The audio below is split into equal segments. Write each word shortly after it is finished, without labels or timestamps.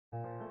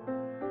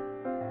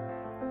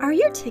Are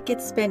your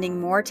tickets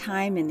spending more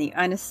time in the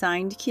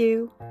unassigned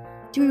queue?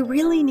 Do we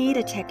really need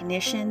a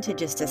technician to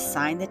just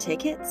assign the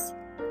tickets?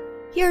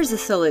 Here's a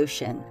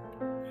solution.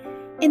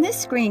 In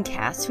this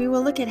screencast, we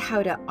will look at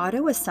how to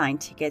auto-assign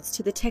tickets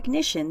to the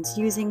technicians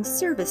using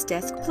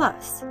ServiceDesk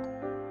Plus.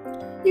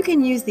 You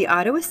can use the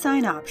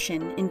auto-assign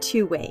option in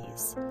two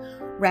ways: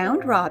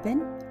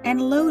 round-robin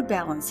and load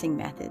balancing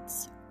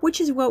methods,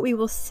 which is what we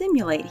will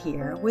simulate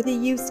here with a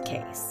use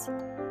case.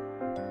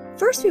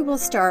 First, we will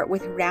start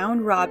with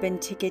round-robin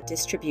ticket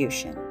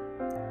distribution.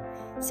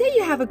 Say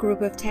you have a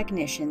group of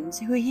technicians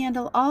who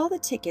handle all the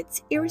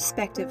tickets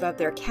irrespective of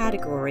their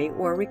category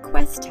or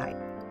request type.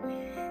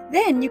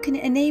 Then you can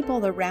enable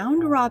the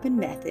round-robin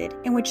method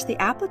in which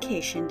the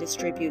application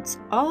distributes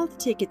all the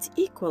tickets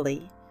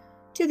equally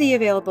to the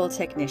available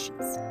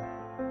technicians.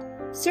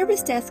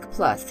 ServiceDesk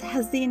Plus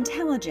has the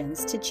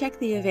intelligence to check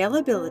the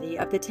availability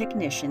of the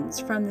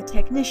technicians from the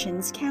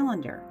technician's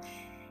calendar,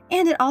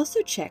 and it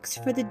also checks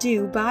for the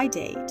due-by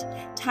date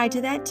tied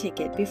to that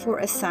ticket before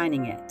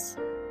assigning it.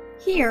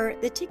 Here,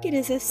 the ticket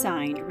is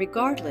assigned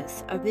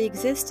regardless of the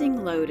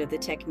existing load of the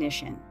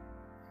technician.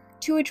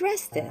 To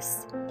address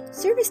this,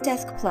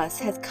 ServiceDesk Plus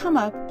has come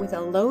up with a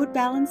load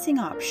balancing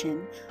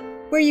option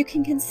where you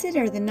can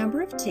consider the number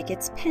of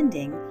tickets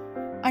pending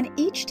on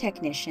each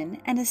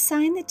technician and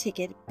assign the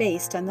ticket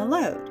based on the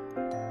load.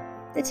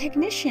 The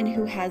technician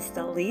who has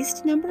the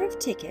least number of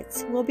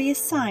tickets will be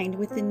assigned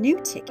with the new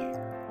ticket,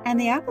 and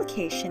the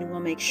application will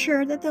make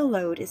sure that the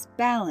load is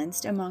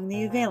balanced among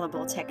the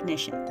available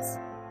technicians.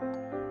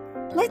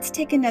 Let's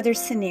take another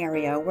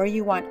scenario where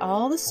you want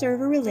all the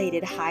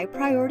server-related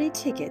high-priority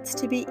tickets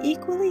to be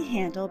equally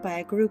handled by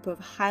a group of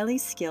highly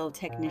skilled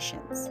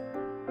technicians.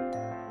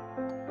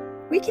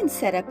 We can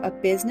set up a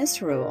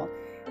business rule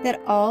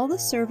that all the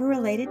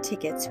server-related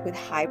tickets with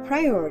high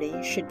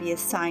priority should be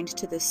assigned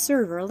to the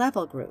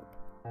server-level group.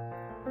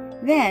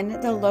 Then,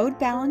 the load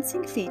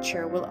balancing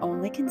feature will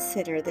only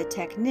consider the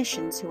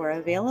technicians who are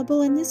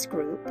available in this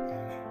group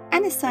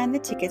and assign the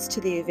tickets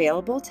to the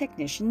available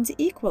technicians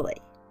equally.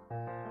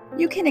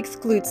 You can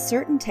exclude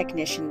certain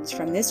technicians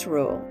from this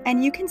rule,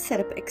 and you can set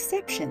up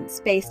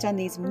exceptions based on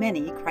these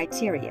many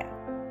criteria.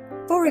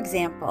 For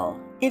example,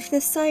 if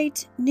the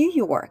site New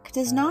York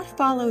does not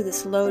follow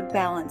this load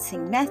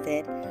balancing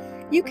method,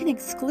 you can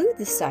exclude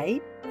the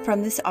site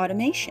from this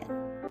automation.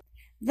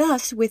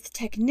 Thus, with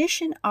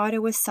technician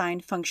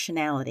auto-assign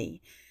functionality,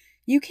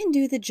 you can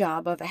do the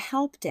job of a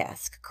help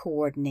desk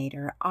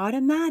coordinator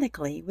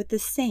automatically with the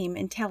same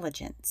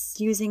intelligence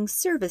using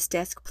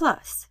ServiceDesk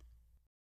Plus.